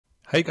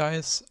Hey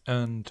guys,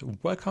 and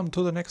welcome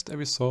to the next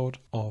episode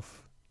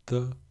of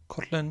the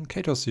Kotlin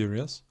Ktor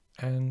series.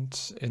 And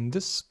in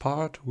this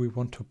part we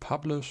want to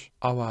publish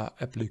our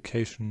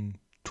application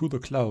to the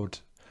cloud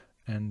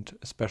and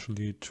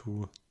especially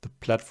to the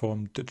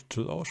platform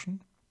DigitalOcean.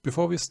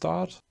 Before we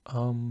start,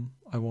 I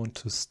want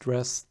to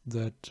stress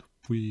that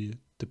we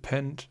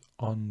depend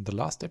on the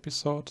last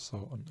episode,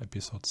 so on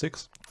episode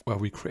 6, where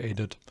we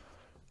created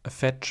a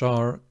fat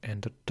jar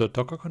and the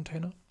Docker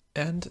container.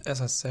 And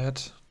as I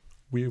said,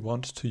 we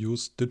want to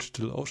use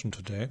DigitalOcean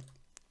today,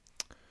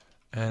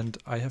 and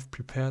I have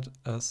prepared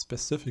a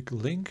specific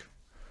link,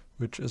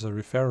 which is a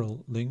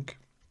referral link.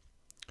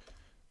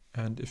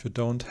 And if you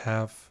don't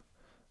have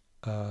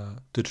a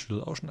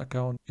DigitalOcean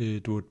account,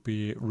 it would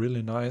be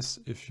really nice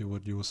if you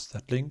would use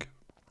that link.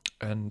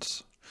 And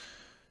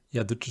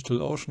yeah,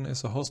 DigitalOcean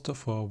is a hoster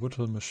for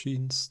virtual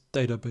machines,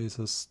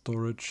 databases,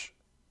 storage,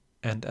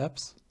 and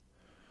apps.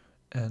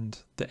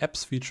 And the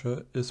apps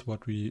feature is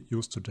what we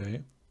use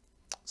today.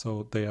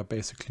 So they are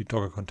basically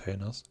Docker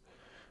containers.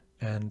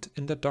 And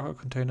in that Docker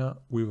container,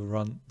 we will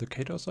run the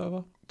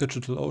Ktor-Server.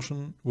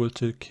 DigitalOcean will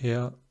take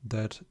care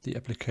that the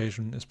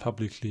application is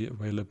publicly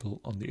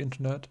available on the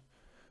internet.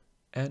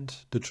 And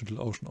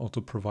DigitalOcean also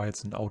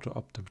provides an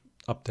auto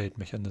update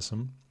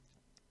mechanism.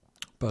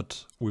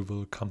 But we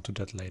will come to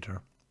that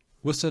later.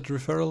 With that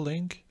referral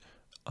link,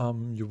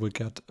 you will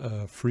get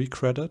a free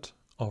credit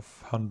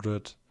of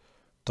 $100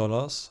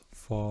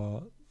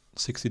 for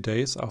 60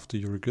 days after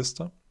you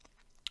register.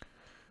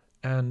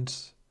 And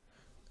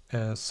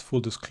as full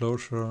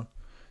disclosure,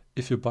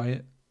 if you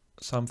buy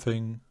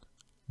something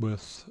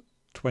with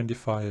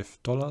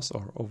 $25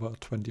 or over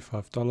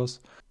 $25,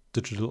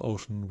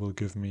 DigitalOcean will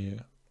give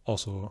me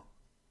also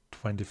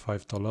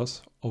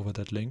 $25 over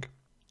that link.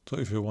 So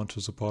if you want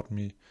to support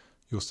me,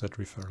 use that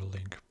referral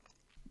link.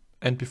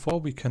 And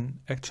before we can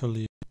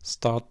actually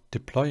start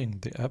deploying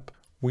the app,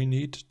 we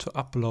need to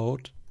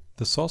upload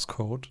the source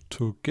code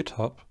to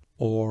GitHub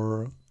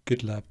or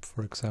Gitlab,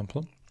 for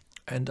example.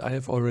 And I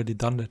have already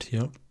done that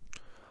here.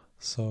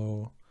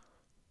 So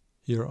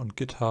here on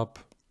GitHub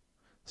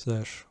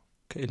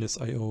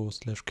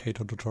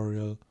 /klisio/Ktor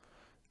tutorial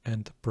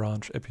and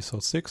branch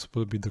episode 6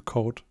 will be the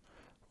code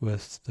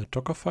with the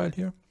Docker file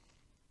here.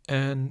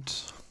 And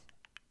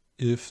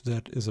if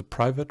that is a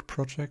private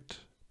project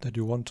that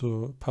you want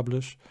to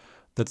publish,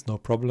 that's no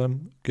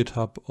problem.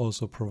 GitHub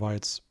also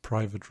provides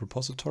private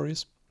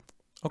repositories.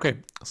 Okay,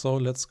 so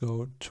let's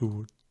go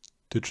to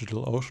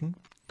DigitalOcean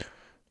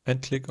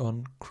and click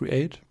on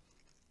Create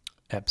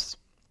Apps.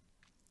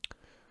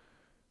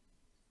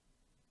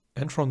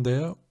 And from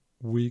there,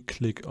 we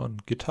click on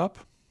GitHub.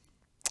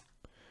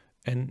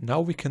 And now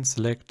we can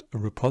select a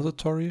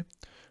repository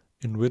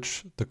in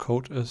which the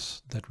code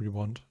is that we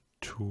want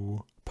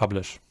to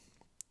publish.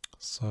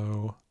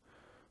 So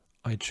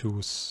I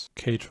choose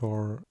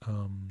Ktor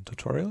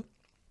tutorial.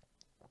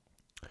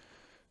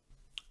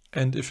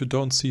 And if you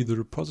don't see the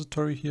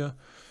repository here,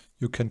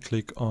 you can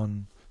click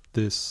on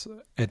this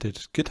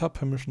edit GitHub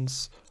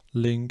permissions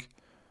link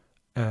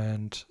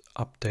and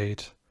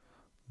update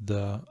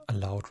the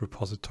allowed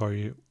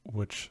repository,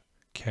 which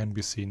can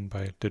be seen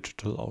by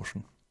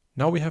DigitalOcean.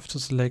 Now we have to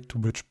select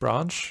which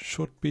branch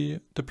should be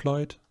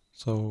deployed.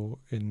 So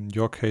in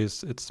your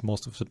case, it's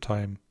most of the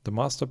time the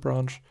master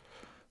branch,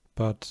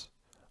 but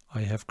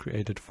I have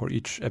created for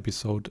each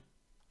episode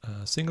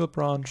a single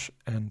branch,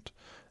 and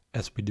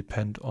as we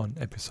depend on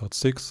episode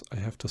 6, I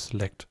have to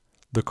select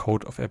the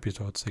code of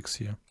episode 6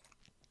 here.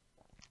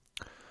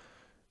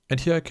 And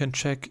here I can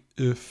check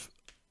if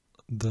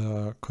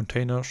the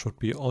container should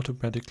be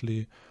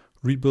automatically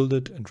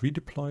rebuilded and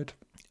redeployed.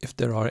 If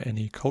there are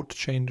any code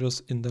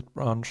changes in that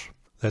branch,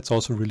 that's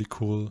also really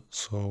cool.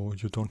 So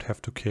you don't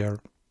have to care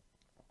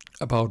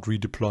about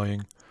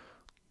redeploying.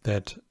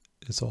 That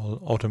is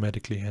all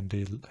automatically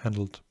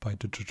handled by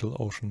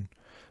DigitalOcean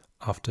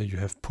after you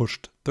have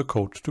pushed the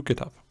code to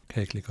GitHub.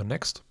 Okay, click on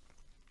Next.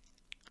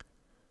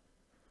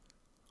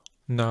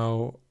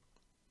 Now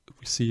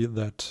we see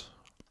that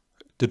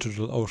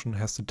DigitalOcean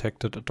has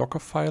detected a Docker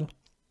file.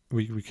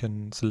 We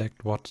can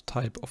select what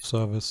type of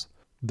service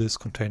this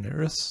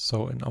container is.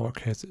 So in our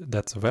case,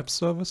 that's a web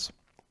service.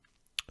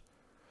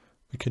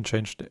 We can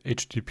change the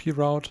HTTP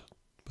route,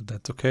 but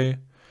that's okay.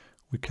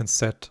 We can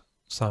set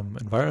some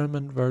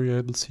environment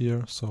variables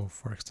here. So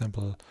for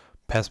example,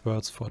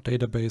 passwords for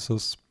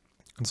databases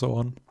and so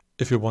on.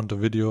 If you want a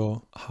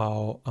video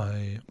how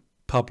I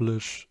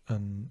publish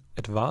an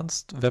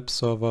advanced web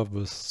server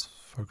with,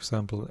 for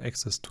example,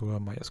 access to a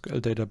MySQL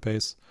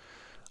database,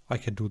 I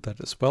can do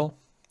that as well.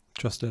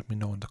 Just let me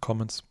know in the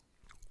comments.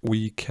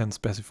 We can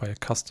specify a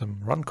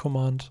custom run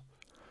command,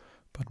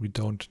 but we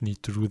don't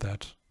need to do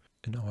that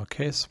in our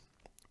case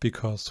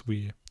because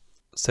we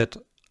set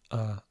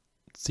a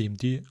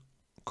cmd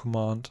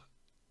command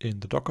in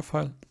the Docker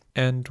file,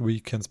 and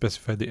we can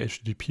specify the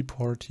HTTP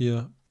port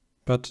here,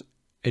 but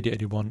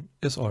 8081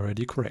 is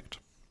already correct.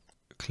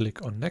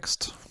 Click on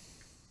Next.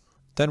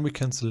 Then we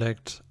can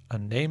select a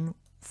name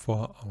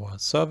for our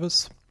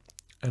service,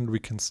 and we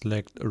can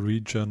select a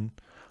region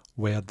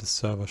where the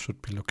server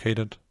should be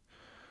located.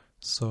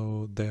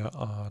 So there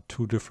are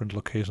 2 different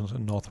locations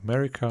in North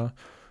America,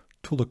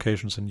 2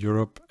 locations in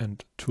Europe,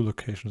 and 2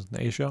 locations in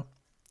Asia.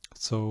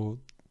 So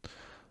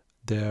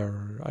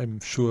I'm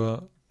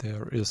sure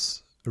there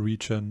is a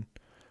region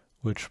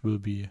which will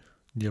be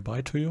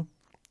nearby to you.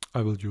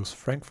 I will use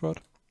Frankfurt,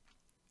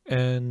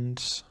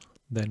 and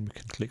then we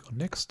can click on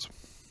next.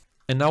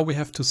 And now we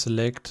have to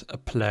select a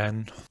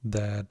plan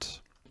that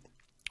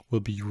will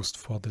be used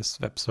for this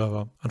web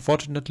server.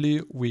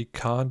 Unfortunately, we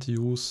can't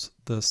use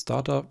the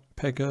starter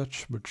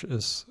package, which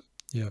is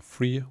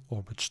free,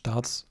 or which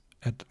starts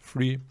at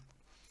free.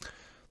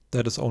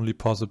 That is only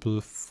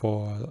possible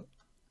for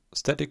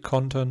static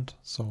content,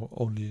 so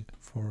only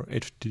for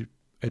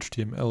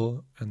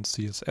HTML and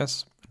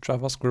CSS and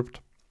JavaScript,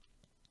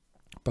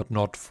 but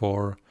not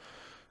for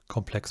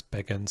complex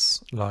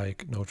backends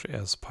like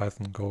Node.js,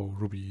 Python, Go,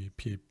 Ruby,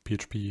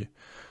 PHP,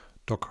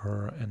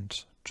 Docker,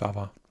 and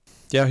Java.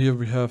 Yeah, here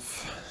we have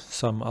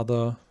some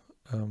other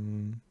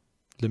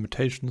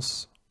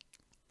limitations,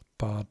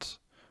 but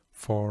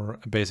for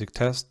a basic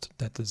test,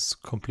 that is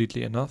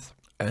completely enough.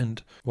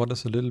 And what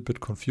is a little bit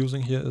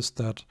confusing here is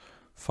that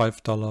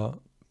 $5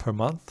 per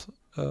month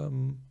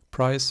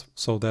price,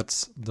 so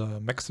that's the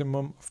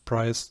maximum of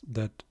price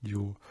that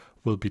you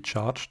will be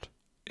charged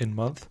in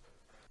month.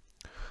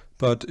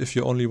 But if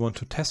you only want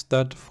to test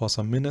that for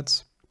some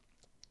minutes,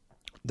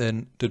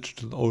 then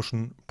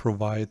DigitalOcean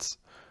provides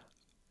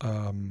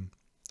a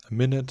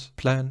minute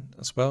plan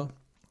as well.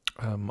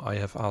 I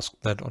have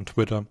asked that on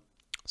Twitter.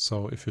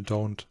 So if you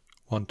don't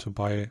want to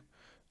buy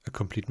a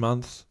complete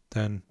month,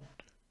 then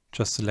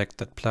just select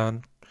that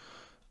plan,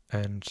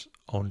 and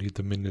only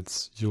the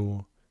minutes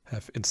you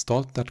have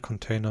installed that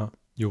container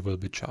you will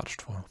be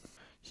charged for.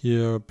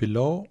 Here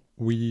below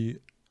we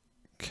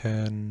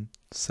can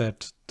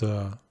set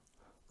the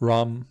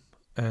RAM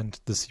and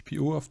the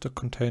CPU of the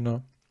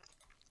container.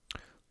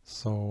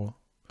 So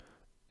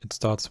it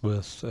starts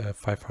with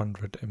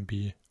 500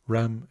 MB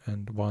RAM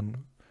and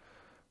 1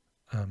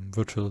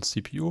 virtual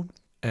CPU,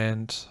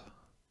 and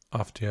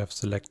after you have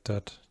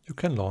selected, you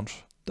can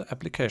launch the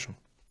application.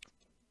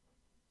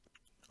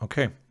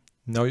 Okay,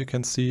 now you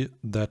can see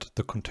that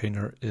the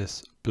container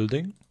is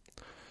building.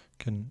 You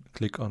can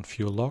click on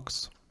View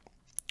Logs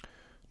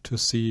to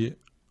see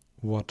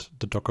what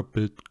the Docker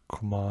build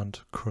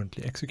command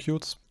currently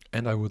executes.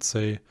 And I would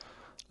say,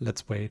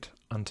 let's wait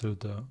until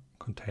the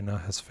container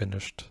has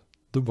finished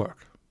the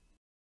work.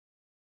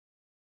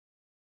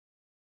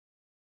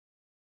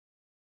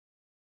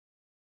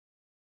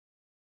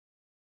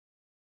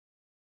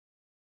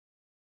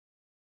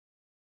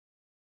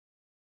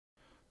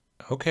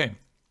 Okay,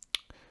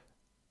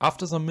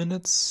 after some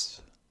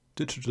minutes,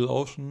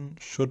 DigitalOcean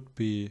should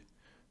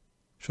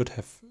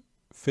have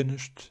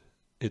finished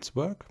its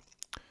work,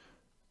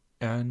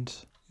 and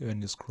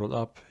when you scroll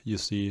up, you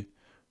see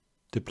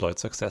deployed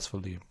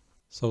successfully.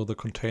 So the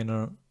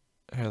container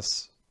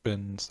has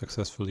been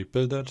successfully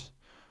built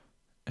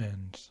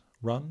and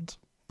run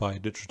by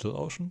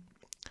DigitalOcean.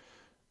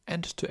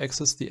 And to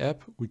access the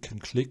app, we can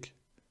click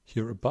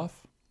here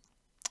above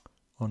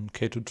on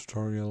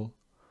Ktor-Tutorial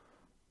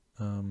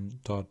on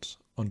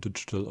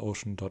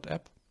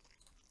DigitalOcean.app,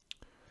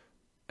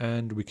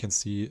 and we can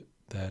see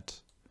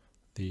that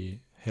the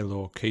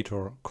Hello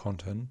Ktor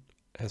content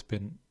has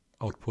been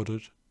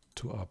outputted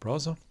to our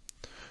browser,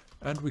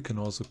 and we can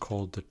also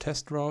call the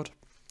test route,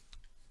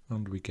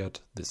 and we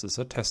get this is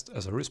a test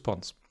as a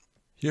response.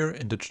 Here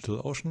in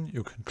DigitalOcean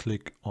you can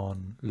click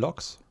on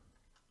logs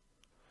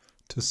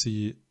to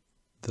see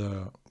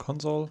the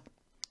console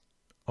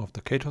of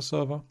the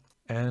Ktor-Server,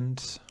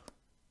 and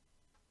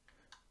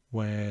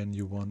when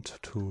you want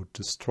to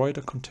destroy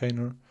the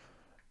container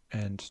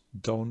and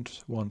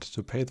don't want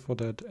to pay for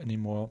that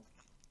anymore,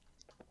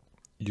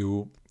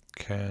 you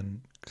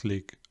can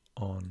click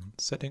on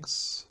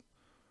settings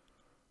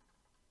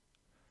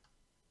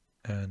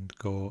and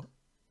go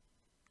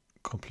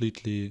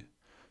completely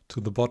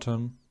to the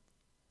bottom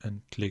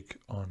and click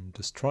on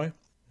destroy.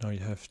 Now you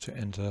have to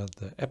enter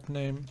the app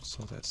name,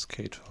 so that's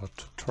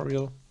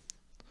Ktor-Tutorial.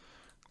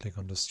 Click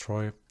on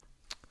destroy,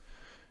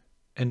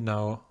 and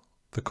now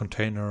the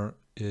container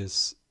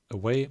is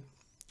away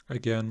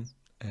again,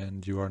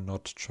 and you are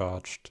not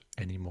charged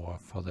anymore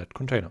for that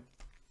container.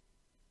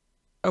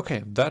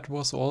 Okay, that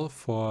was all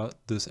for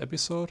this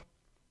episode.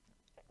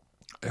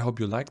 I hope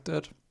you liked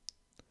it,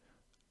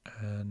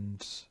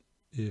 and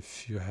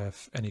if you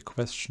have any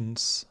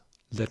questions,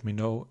 let me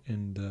know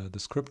in the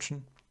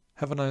description.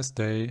 Have a nice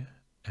day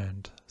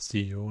and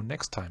see you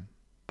next time.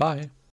 Bye!